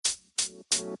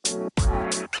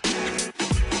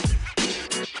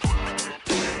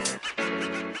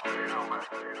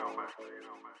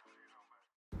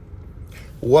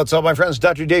What's up, my friends?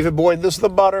 Dr. David Boyd. This is the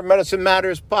Modern Medicine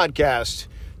Matters podcast,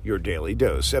 your daily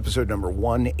dose, episode number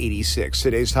 186.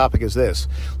 Today's topic is this.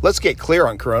 Let's get clear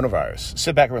on coronavirus.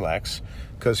 Sit back and relax,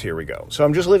 because here we go. So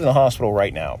I'm just leaving the hospital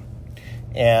right now.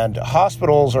 And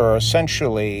hospitals are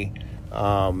essentially,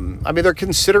 they're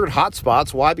considered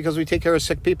hotspots. Why? Because we take care of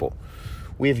sick people.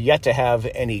 We have yet to have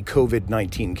any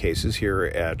COVID-19 cases here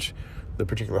at the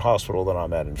particular hospital that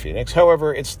I'm at in Phoenix.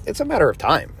 However, it's a matter of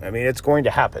time. I mean, it's going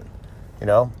to happen. You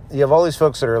know, you have all these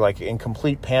folks that are like in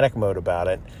complete panic mode about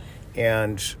it.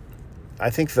 And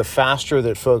I think the faster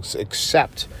that folks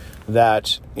accept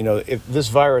that, you know, if this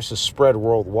virus is spread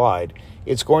worldwide,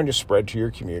 it's going to spread to your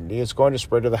community. It's going to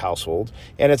spread to the household.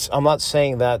 And I'm not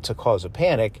saying that to cause a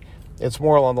panic. It's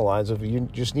more along the lines of you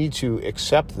just need to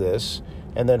accept this.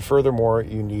 And then furthermore,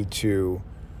 you need to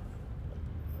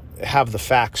have the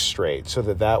facts straight so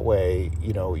that way,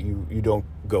 you know, you don't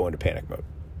go into panic mode.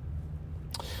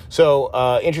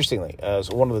 So, interestingly, as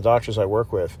one of the doctors I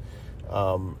work with,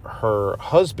 her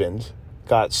husband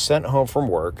got sent home from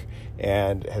work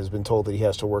and has been told that he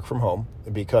has to work from home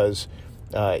because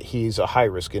he's a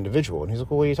high-risk individual. And he's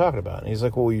like, well, what are you talking about? And he's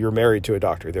like, well, you're married to a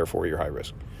doctor, therefore you're high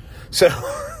risk. So,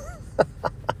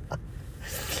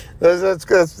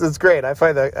 that's great. I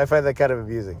find that kind of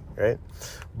amusing, right?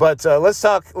 But let's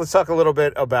talk a little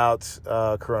bit about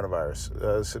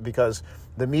coronavirus because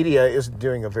the media isn't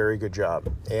doing a very good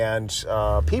job, and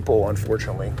people,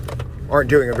 unfortunately, aren't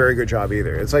doing a very good job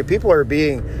either. It's like people are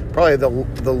being probably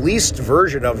the least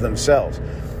version of themselves.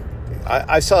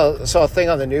 I saw a thing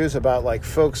on the news about like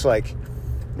folks like,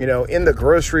 you know, in the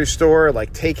grocery store,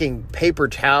 like taking paper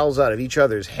towels out of each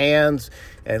other's hands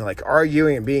and like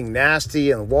arguing and being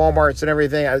nasty and Walmarts and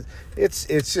everything. It's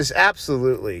just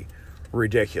absolutely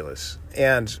ridiculous.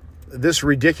 And this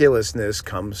ridiculousness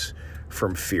comes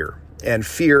from fear. And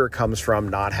fear comes from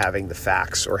not having the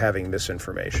facts or having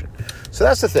misinformation. So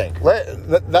that's the thing.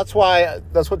 That's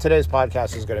what today's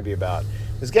podcast is going to be about,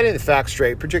 is getting the facts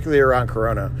straight, particularly around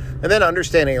Corona, and then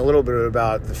understanding a little bit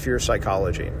about the fear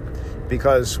psychology.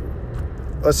 Because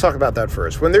let's talk about that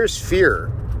first. When there's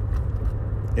fear,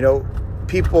 you know,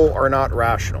 people are not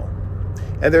rational.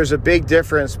 And there's a big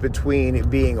difference between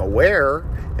being aware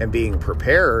and being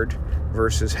prepared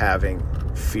versus having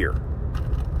fear.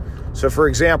 So, for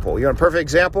example, you want a perfect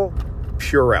example?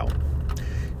 Purell.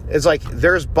 It's like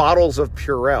there's bottles of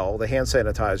Purell, the hand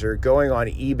sanitizer, going on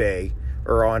eBay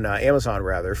or on Amazon,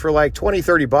 rather, for like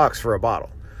 $20-$30 for a bottle.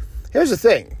 Here's the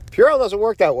thing. Purell doesn't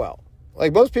work that well.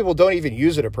 Like, most people don't even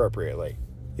use it appropriately,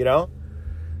 you know?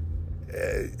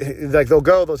 Like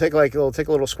they'll take a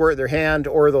little squirt in their hand,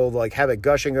 or they'll like have it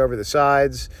gushing over the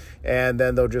sides, and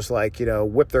then they'll just like, you know,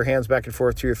 whip their hands back and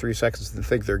forth 2 or 3 seconds and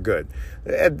think they're good.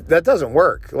 And that doesn't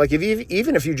work. Like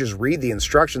even if you just read the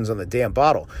instructions on the damn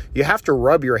bottle, you have to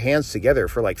rub your hands together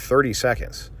for like 30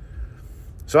 seconds.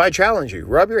 So I challenge you,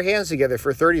 rub your hands together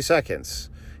for 30 seconds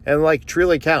and like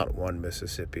truly count 1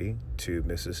 Mississippi, 2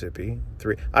 Mississippi,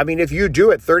 3. I mean, if you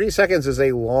do it, 30 seconds is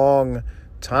a long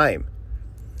time.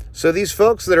 So these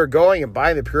folks that are going and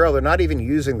buying the Purell, they're not even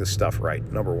using the stuff right,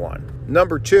 number one.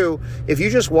 Number two, if you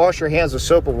just wash your hands with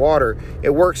soap and water, it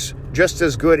works just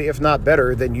as good, if not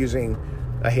better, than using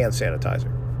a hand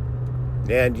sanitizer.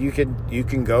 And you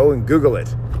can go and Google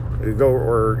it.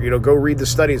 Go read the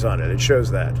studies on it. It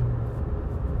shows that.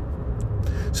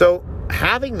 So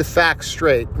having the facts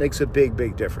straight makes a big,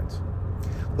 big difference.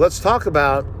 Let's talk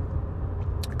about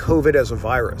COVID as a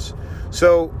virus.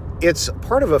 So it's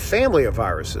part of a family of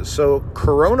viruses. So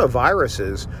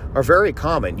coronaviruses are very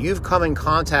common. You've come in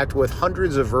contact with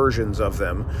hundreds of versions of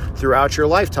them throughout your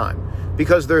lifetime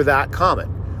because they're that common.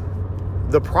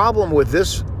 The problem with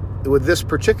this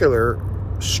particular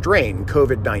strain,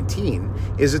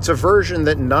 COVID-19, is it's a version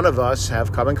that none of us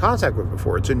have come in contact with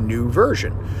before. It's a new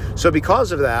version. So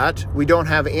because of that, we don't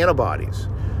have antibodies.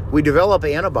 We develop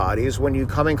antibodies when you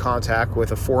come in contact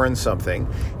with a foreign something,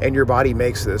 and your body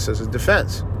makes this as a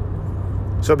defense.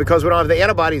 So because we don't have the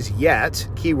antibodies yet,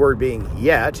 keyword being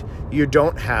yet, you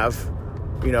don't have,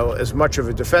 you know, as much of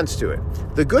a defense to it.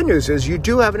 The good news is you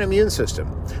do have an immune system.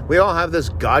 We all have this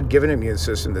God-given immune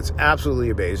system that's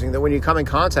absolutely amazing, that when you come in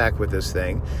contact with this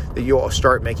thing, that you'll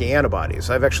start making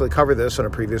antibodies. I've actually covered this on a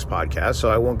previous podcast,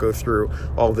 so I won't go through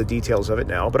all the details of it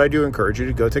now, but I do encourage you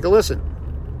to go take a listen.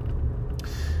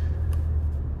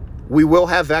 We will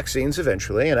have vaccines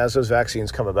eventually, and as those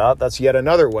vaccines come about, that's yet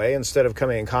another way. Instead of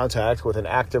coming in contact with an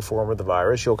active form of the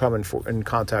virus, you'll come in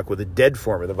contact with a dead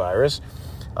form of the virus.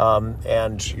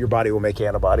 and your body will make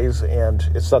antibodies. And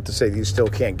it's not to say that you still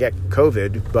can't get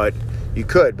COVID, but you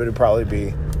could, but it'd probably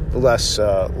be less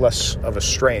of a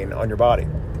strain on your body.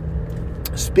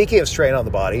 Speaking of strain on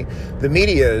the body, the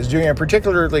media is doing a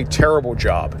particularly terrible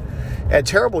job at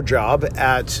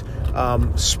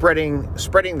spreading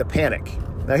the panic.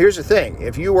 Now, here's the thing.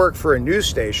 If you work for a news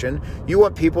station, you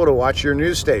want people to watch your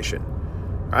news station,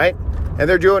 right? And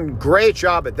they're doing a great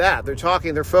job at that. They're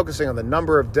focusing on the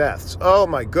number of deaths. Oh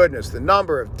my goodness, the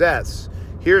number of deaths.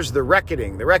 Here's the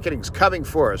reckoning. The reckoning's coming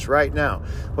for us right now.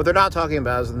 What they're not talking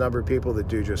about is the number of people that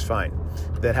do just fine,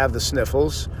 that have the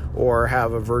sniffles or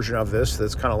have a version of this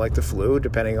that's kind of like the flu,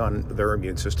 depending on their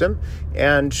immune system,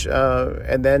 and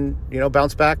then,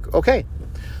 bounce back okay.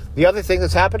 The other thing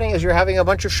that's happening is you're having a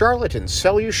bunch of charlatans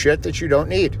sell you shit that you don't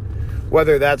need.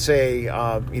 Whether that's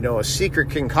a secret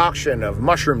concoction of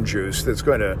mushroom juice that's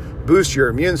going to boost your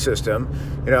immune system,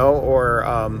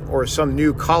 or some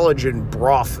new collagen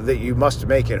broth that you must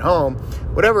make at home,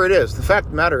 whatever it is, the fact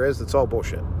of the matter is it's all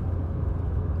bullshit.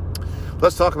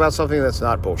 Let's talk about something that's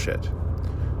not bullshit.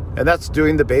 And that's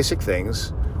doing the basic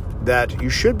things that you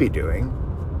should be doing,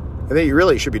 and that you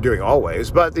really should be doing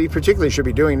always, but that you particularly should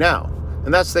be doing now.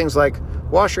 And that's things like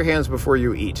wash your hands before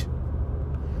you eat.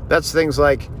 That's things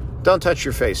like don't touch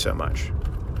your face so much.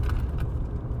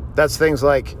 That's things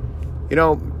like,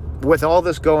 with all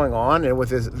this going on and with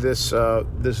this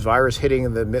virus hitting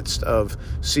in the midst of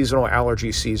seasonal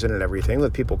allergy season and everything,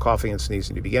 with people coughing and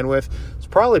sneezing to begin with, it's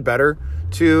probably better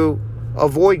to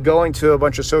avoid going to a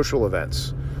bunch of social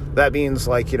events. That means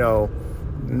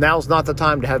now's not the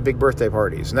time to have big birthday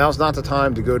parties. Now's not the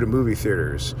time to go to movie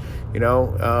theaters.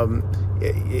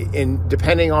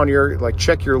 Depending on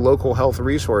check your local health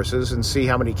resources and see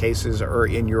how many cases are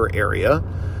in your area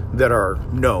that are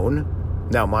known.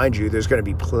 Now, mind you, there's going to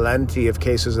be plenty of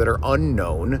cases that are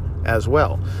unknown as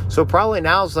well. So probably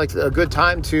now's a good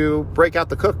time to break out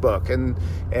the cookbook and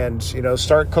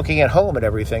start cooking at home and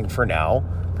everything for now.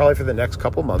 Probably for the next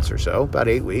couple months or so, about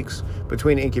 8 weeks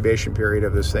between incubation period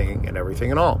of this thing and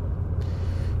everything and all.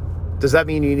 Does that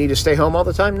mean you need to stay home all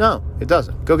the time? No, it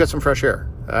doesn't. Go get some fresh air.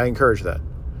 I encourage that.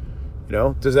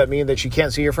 Does that mean that you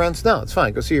can't see your friends? No, it's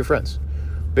fine. Go see your friends.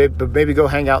 But maybe go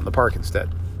hang out in the park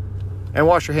instead. And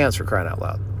wash your hands, for crying out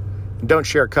loud. And don't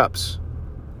share cups.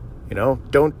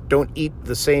 Don't eat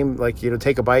the same,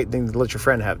 take a bite, then let your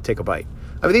friend take a bite.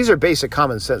 I mean, these are basic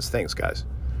common sense things, guys.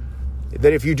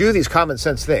 That if you do these common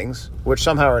sense things, which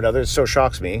somehow or another, it so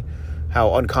shocks me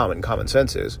how uncommon common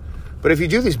sense is. But if you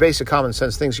do these basic common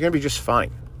sense things, you're going to be just fine.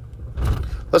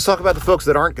 Let's talk about the folks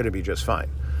that aren't going to be just fine.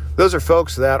 Those are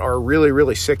folks that are really,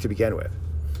 really sick to begin with.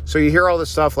 So you hear all this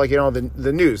stuff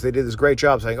the news. They did this great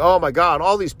job saying, oh my God,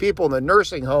 all these people in the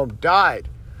nursing home died.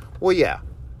 Well, yeah.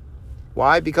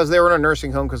 Why? Because they were in a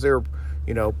nursing home because they were,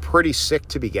 pretty sick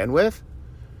to begin with.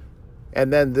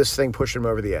 And then this thing pushed them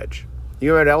over the edge. You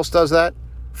know what else does that?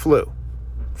 Flu.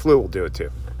 Flu will do it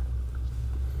too.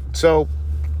 So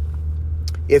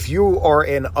if you are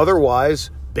an otherwise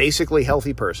basically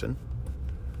healthy person,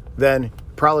 then you're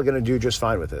probably going to do just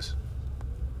fine with this.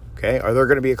 Okay. Are there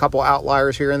going to be a couple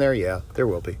outliers here and there? Yeah, there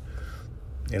will be.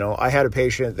 I had a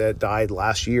patient that died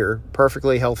last year,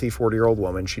 perfectly healthy 40-year-old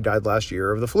woman. She died last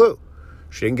year of the flu.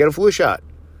 She didn't get a flu shot.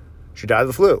 She died of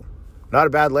the flu. Not a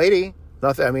bad lady.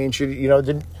 Nothing. I mean, she,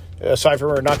 didn't, aside from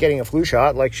her not getting a flu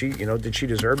shot, did she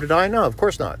deserve to die? No, of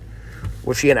course not.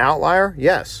 Was she an outlier?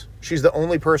 Yes. She's the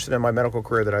only person in my medical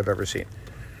career that I've ever seen.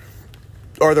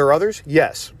 Are there others?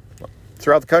 Yes.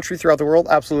 Throughout the country, throughout the world?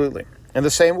 Absolutely. And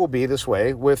the same will be this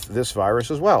way with this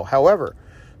virus as well. However,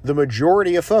 the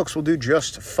majority of folks will do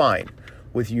just fine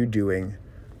with you doing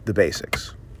the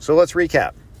basics. So let's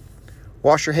recap.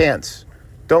 Wash your hands.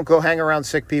 Don't go hang around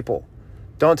sick people.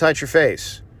 Don't touch your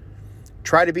face.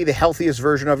 Try to be the healthiest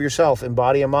version of yourself in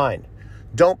body and mind.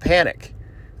 Don't panic.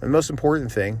 And the most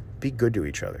important thing, be good to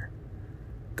each other.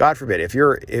 God forbid, if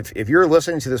you're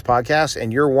listening to this podcast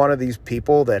and you're one of these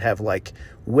people that have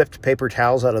whipped paper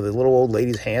towels out of the little old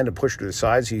lady's hand and pushed to the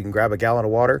side so you can grab a gallon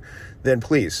of water, then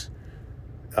please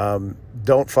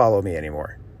don't follow me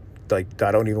anymore. I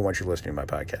don't even want you listening to my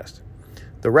podcast.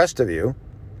 The rest of you,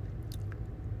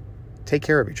 take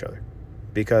care of each other,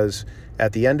 because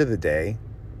at the end of the day,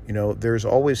 there's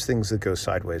always things that go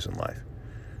sideways in life.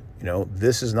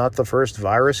 This is not the first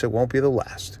virus. It won't be the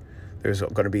last. There's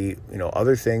going to be,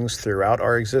 other things throughout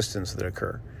our existence that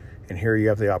occur. And here you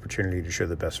have the opportunity to show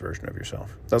the best version of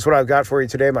yourself. That's what I've got for you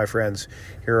today, my friends,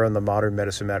 here on the Modern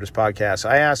Medicine Matters podcast.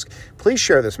 I ask, please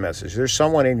share this message. There's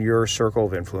someone in your circle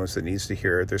of influence that needs to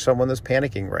hear it. There's someone that's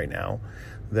panicking right now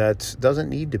that doesn't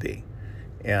need to be.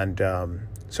 And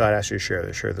So I'd ask you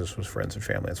to share this with friends and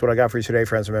family. That's what I got for you today,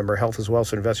 friends. Remember, health is wealth,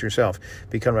 so invest in yourself.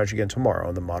 Be coming at you again tomorrow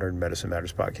on the Modern Medicine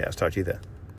Matters podcast. Talk to you then.